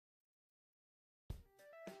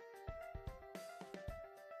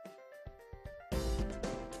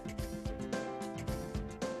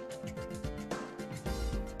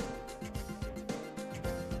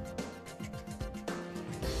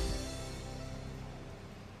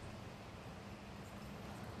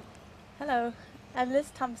Hello, I'm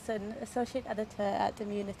Liz Thompson, Associate Editor at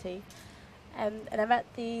Immunity, and I'm at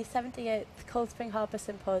the 78th Cold Spring Harbour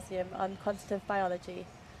Symposium on Quantitative Biology.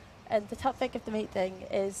 And the topic of the meeting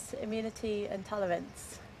is immunity and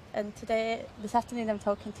tolerance. And this afternoon, I'm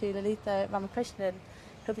talking to Lalita Ramakrishnan,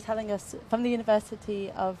 who'll be telling us from the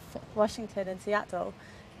University of Washington in Seattle,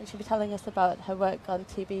 and she'll be telling us about her work on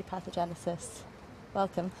TB pathogenesis.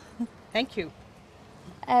 Welcome. Thank you.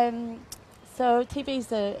 So TB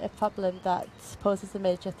is a problem that poses a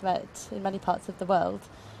major threat in many parts of the world,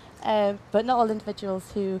 but not all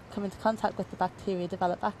individuals who come into contact with the bacteria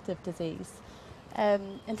develop active disease.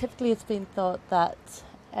 And typically it's been thought that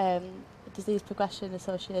disease progression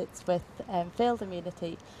associates with failed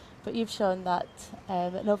immunity, but you've shown that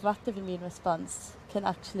an overactive immune response can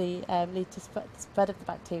actually lead to the spread of the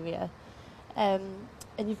bacteria. And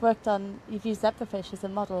you've used zebrafish as a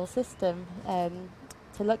model system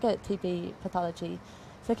to look at TB pathology.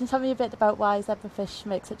 So can you tell me a bit about why zebrafish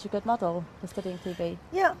makes such a good model for studying TB?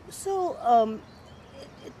 Yeah, so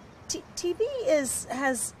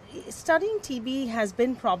studying TB has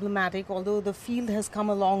been problematic, although the field has come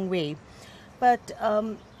a long way. But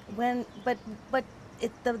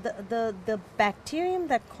the bacterium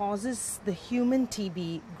that causes the human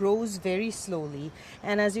TB grows very slowly,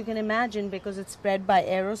 and as you can imagine, because it's spread by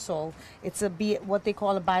aerosol, it's what they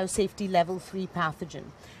call a biosafety level 3 pathogen.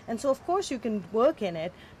 And so of course you can work in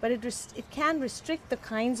it, but it can restrict the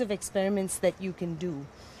kinds of experiments that you can do.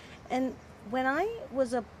 And when I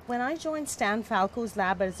joined Stan Falco's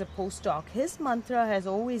lab as a postdoc, his mantra has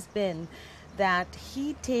always been that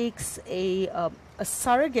he takes a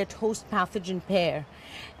surrogate host pathogen pair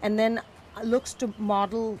and then looks to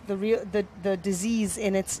model the disease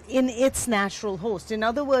in its natural host. In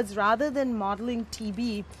other words, rather than modeling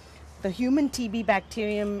TB, the human TB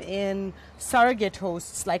bacterium in surrogate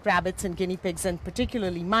hosts like rabbits and guinea pigs, and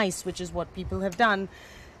particularly mice, which is what people have done,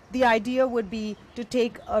 the idea would be to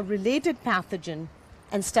take a related pathogen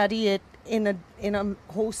and study it in a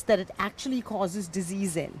host that it actually causes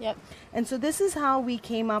disease in. Yep. And so this is how we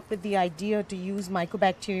came up with the idea to use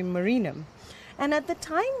Mycobacterium marinum. And at the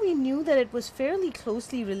time we knew that it was fairly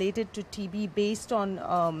closely related to TB based on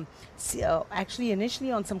actually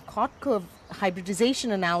initially on some Cott curve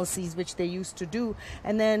hybridization analyses which they used to do,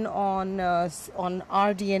 and then on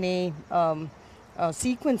rDNA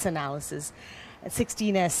sequence analysis,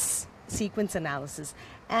 16S sequence analysis.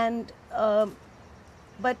 And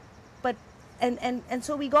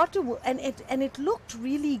so we got to, and it looked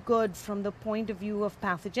really good from the point of view of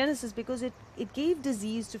pathogenesis, because it gave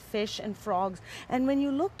disease to fish and frogs. And when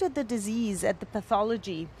you looked at the disease, at the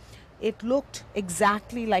pathology, it looked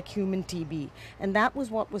exactly like human TB. And that was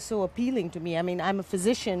what was so appealing to me. I mean, I'm a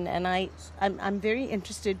physician, and I'm very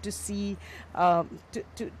interested to see, to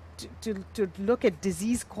look at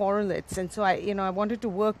disease correlates. And so I wanted to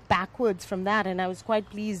work backwards from that, and I was quite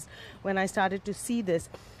pleased when I started to see this.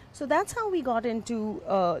 So that's how we got into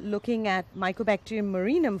looking at Mycobacterium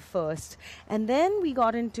marinum first, and then we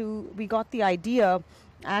got the idea.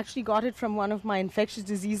 I actually got it from one of my infectious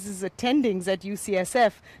diseases attendings at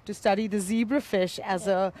UCSF to study the zebrafish as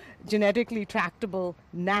a genetically tractable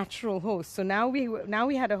natural host. So now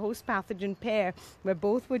we had a host pathogen pair where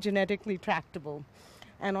both were genetically tractable,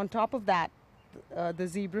 and on top of that, the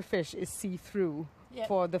zebrafish is see-through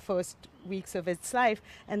for the first weeks of its life,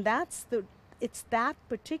 and it's that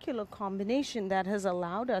particular combination that has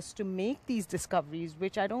allowed us to make these discoveries,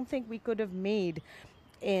 which I don't think we could have made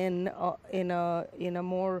in a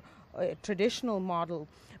more traditional model,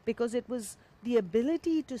 because it was the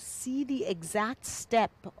ability to see the exact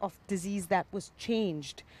step of disease that was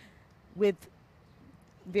changed with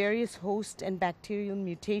various host and bacterial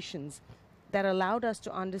mutations that allowed us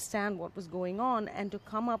to understand what was going on and to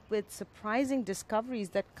come up with surprising discoveries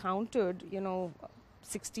that countered,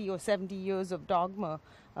 60 or 70 years of dogma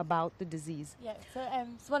about the disease. Yeah, so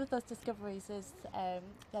one of those discoveries is the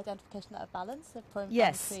identification that a balance of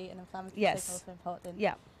pro-inflammatory and inflammatory signals are important.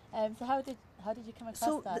 Yeah. So how did you come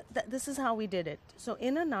across that? This is how we did it. So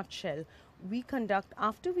in a nutshell,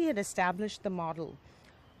 after we had established the model,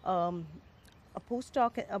 a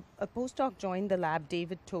postdoc joined the lab,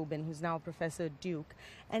 David Tobin, who's now a professor at Duke,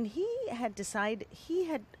 and he had decided he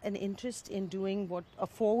had an interest in doing a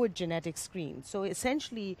forward genetic screen. So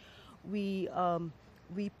essentially, we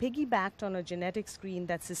piggybacked on a genetic screen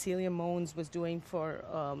that Cecilia Moens was doing for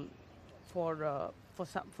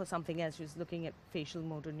something else. She was looking at facial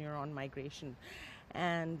motor neuron migration,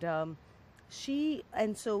 and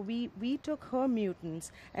so we took her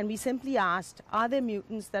mutants and we simply asked, are there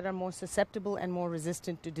mutants that are more susceptible and more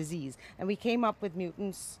resistant to disease? And we came up with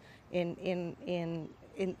mutants in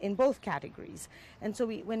in both categories. And so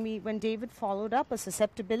when David followed up a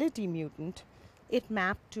susceptibility mutant, it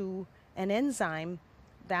mapped to an enzyme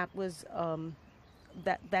that was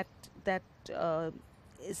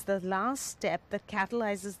is the last step that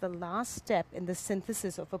catalyzes the last step in the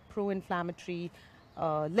synthesis of a pro-inflammatory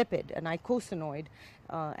lipid, an icosanoid,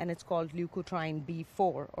 and it's called leukotriene B4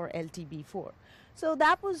 or LTB4. So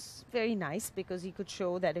that was very nice because he could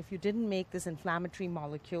show that if you didn't make this inflammatory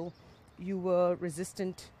molecule, you were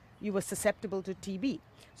susceptible to TB.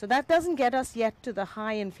 So that doesn't get us yet to the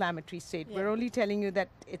high inflammatory state. Yeah. We're only telling you that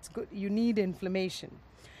it's good, you need inflammation.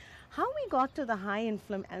 How we got to the high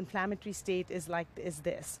inflammatory state is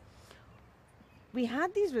this. We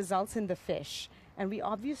had these results in the fish, and we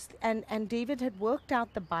obviously, and David had worked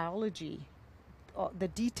out the biology, the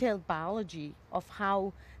detailed biology of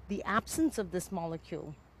how the absence of this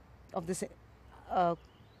molecule, of this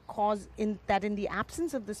in the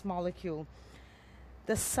absence of this molecule,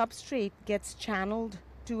 the substrate gets channeled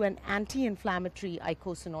to an anti-inflammatory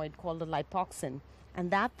icosanoid called a lipoxin, and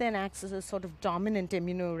that then acts as a sort of dominant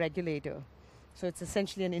immunoregulator. So it's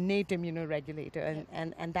essentially an innate immunoregulator,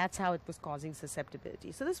 and that's how it was causing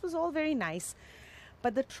susceptibility. So this was all very nice,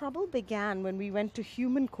 but the trouble began when we went to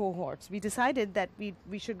human cohorts. We decided that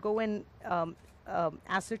we should go and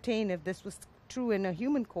ascertain if this was true in a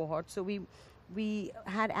human cohort. So we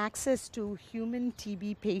had access to human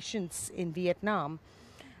TB patients in Vietnam,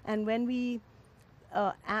 and when we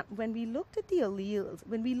looked at the alleles,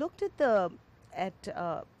 when we looked at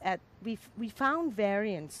we found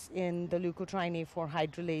variants in the leukotriene A4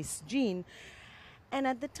 hydrolase gene, and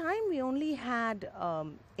at the time we only had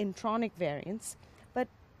intronic variants, but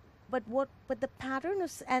the pattern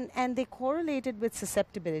of and they correlated with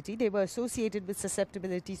susceptibility. They were associated with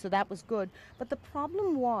susceptibility, so that was good. But the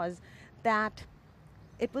problem was that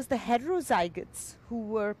it was the heterozygotes who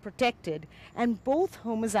were protected, and both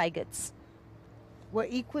homozygotes were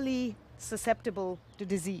equally susceptible to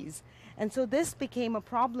disease. And so this became a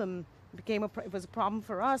problem. It was a problem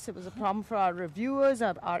for us. It was a problem for our reviewers,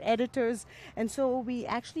 our editors. And so we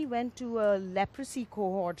actually went to a leprosy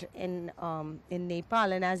cohort in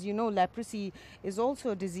Nepal. And as you know, leprosy is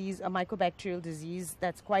also a disease, a mycobacterial disease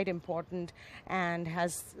that's quite important and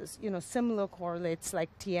has similar correlates like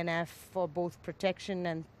TNF for both protection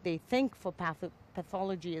and they think for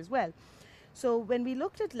pathology as well. So when we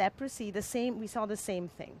looked at leprosy, we saw the same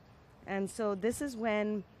thing. And so this is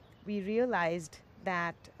when we realized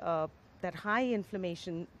that that high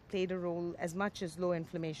inflammation played a role as much as low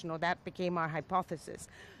inflammation, or that became our hypothesis.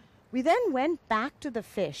 We then went back to the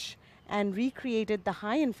fish and recreated the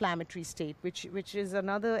high inflammatory state, which is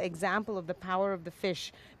another example of the power of the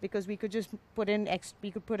fish, because we could just put in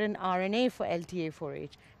RNA for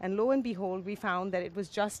LTA4H, and lo and behold, we found that it was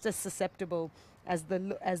just as susceptible as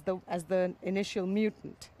the initial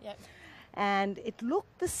mutant. Yep. And it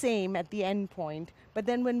looked the same at the end point, but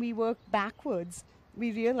then when we worked backwards,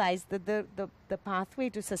 we realized that the pathway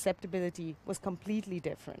to susceptibility was completely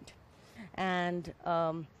different. And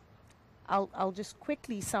I'll just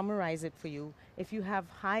quickly summarize it for you. If you have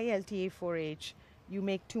high LTA4H, you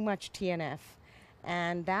make too much TNF,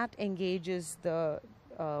 and that engages the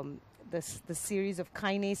series of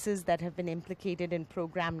kinases that have been implicated in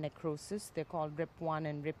programmed necrosis. They're called RIP1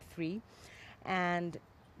 and RIP3. And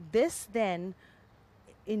this then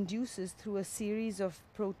induces, through a series of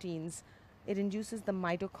proteins, it induces the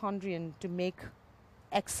mitochondrion to make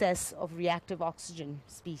excess of reactive oxygen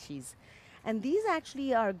species. And these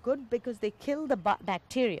actually are good because they kill the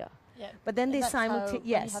bacteria. Yeah. But then they simultaneously...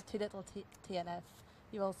 Yes. When you have too little TNF,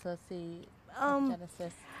 you also see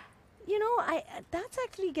pathogenesis. That's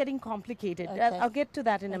actually getting complicated. Okay. I'll get to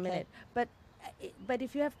that in a minute. But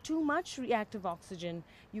if you have too much reactive oxygen,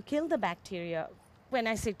 you kill the bacteria. When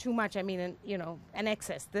I say too much, I mean an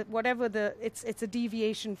excess. It's a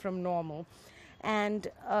deviation from normal, and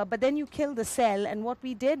but then you kill the cell. And what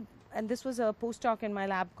we did, and this was a postdoc in my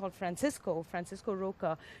lab called Francisco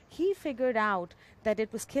Roca. He figured out that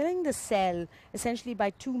it was killing the cell essentially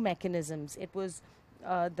by two mechanisms. It was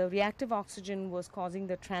the reactive oxygen was causing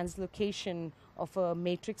the translocation of a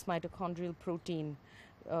matrix mitochondrial protein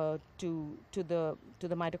to the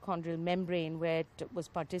mitochondrial membrane, where it was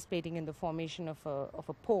participating in the formation of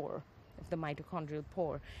a pore, of the mitochondrial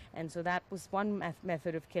pore. And so that was one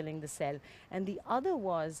method of killing the cell. And the other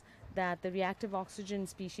was that the reactive oxygen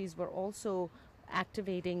species were also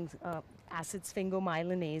activating acid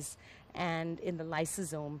sphingomyelinase and in the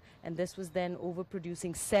lysosome, and this was then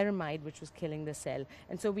overproducing ceramide, which was killing the cell.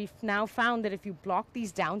 And so we've now found that if you block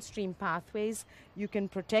these downstream pathways, you can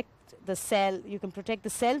protect the cell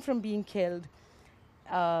from being killed,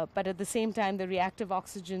 but at the same time the reactive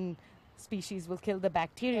oxygen species will kill the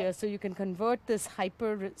bacteria. Yeah. So you can convert this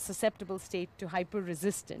hyper-susceptible state to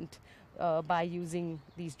hyper-resistant by using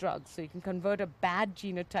these drugs. So you can convert a bad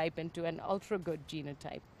genotype into an ultra-good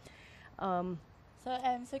genotype.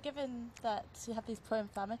 So given that you have these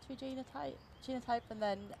pro-inflammatory genotype, and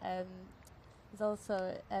then there's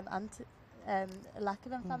also a lack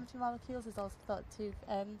of inflammatory molecules is also thought to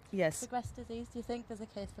Yes. progress disease. Do you think there's a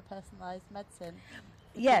case for personalised medicine?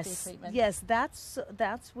 Yes, treatment? yes,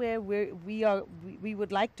 that's where we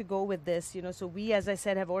would like to go with this. So we, as I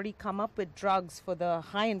said, have already come up with drugs for the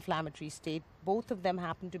high inflammatory state. Both of them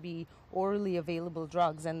happen to be orally available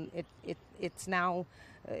drugs, and it's now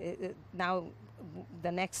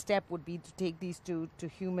the next step would be to take these to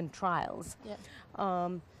human trials. Yeah.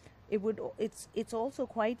 It's also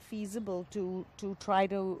quite feasible to try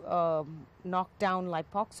to knock down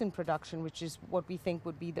lipoxin production, which is what we think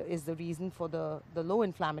would be is the reason for the low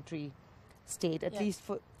inflammatory state, at least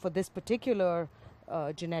for this particular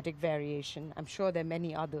genetic variation. I'm sure there are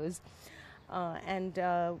many others, and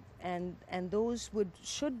those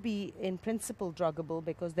should be in principle druggable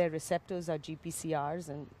because their receptors are GPCRs,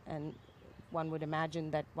 and one would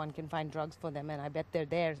imagine that one can find drugs for them, and I bet they're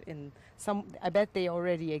there I bet they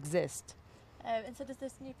already exist. And so does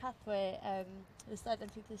this new pathway, this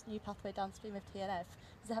new pathway downstream of TNF,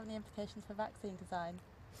 does it have any implications for vaccine design?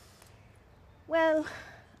 Well,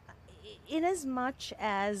 in as much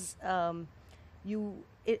as you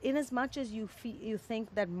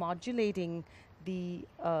think that modulating the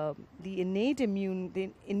innate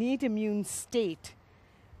immune state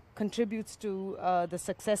contributes to the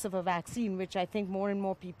success of a vaccine, which I think more and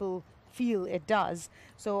more people feel it does.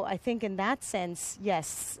 So I think in that sense,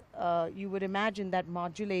 yes, you would imagine that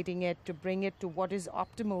modulating it to bring it to what is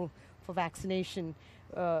optimal for vaccination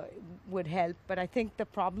would help. But I think the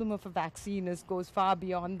problem of a vaccine goes far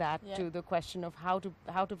beyond that, to the question of how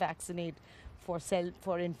to vaccinate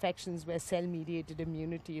for infections where cell-mediated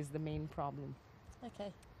immunity is the main problem.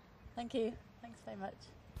 Okay, thank you. Thanks very much.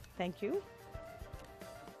 Thank you.